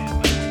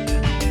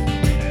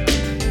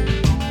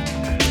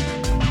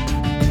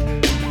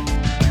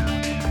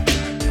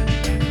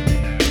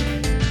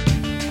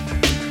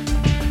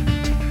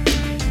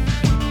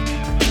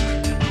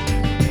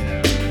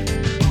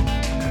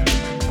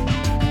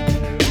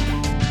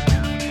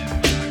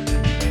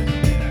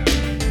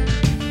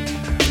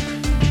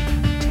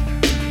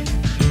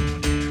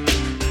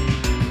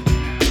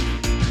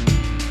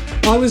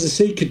 I was a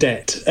Sea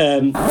Cadet.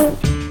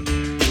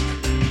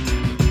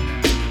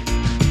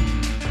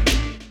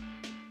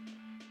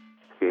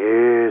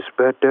 Yes,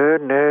 but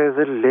don't know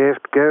the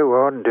left go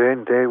on,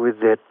 don't they, with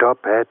their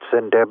top hats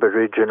and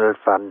Aboriginal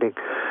funding.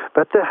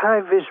 But the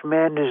High-Vis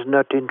man is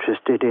not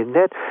interested in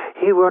that.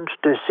 He wants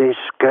to say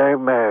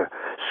ScoMo.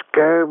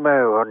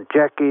 ScoMo on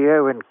Jackie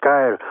O and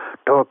Kyle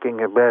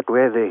talking about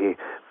whether he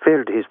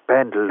filled his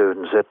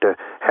pantaloons at a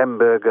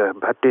hamburger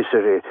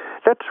patisserie.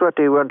 That's what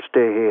he wants to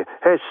hear.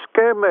 Hey,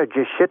 ScoMo, did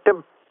you shit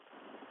him?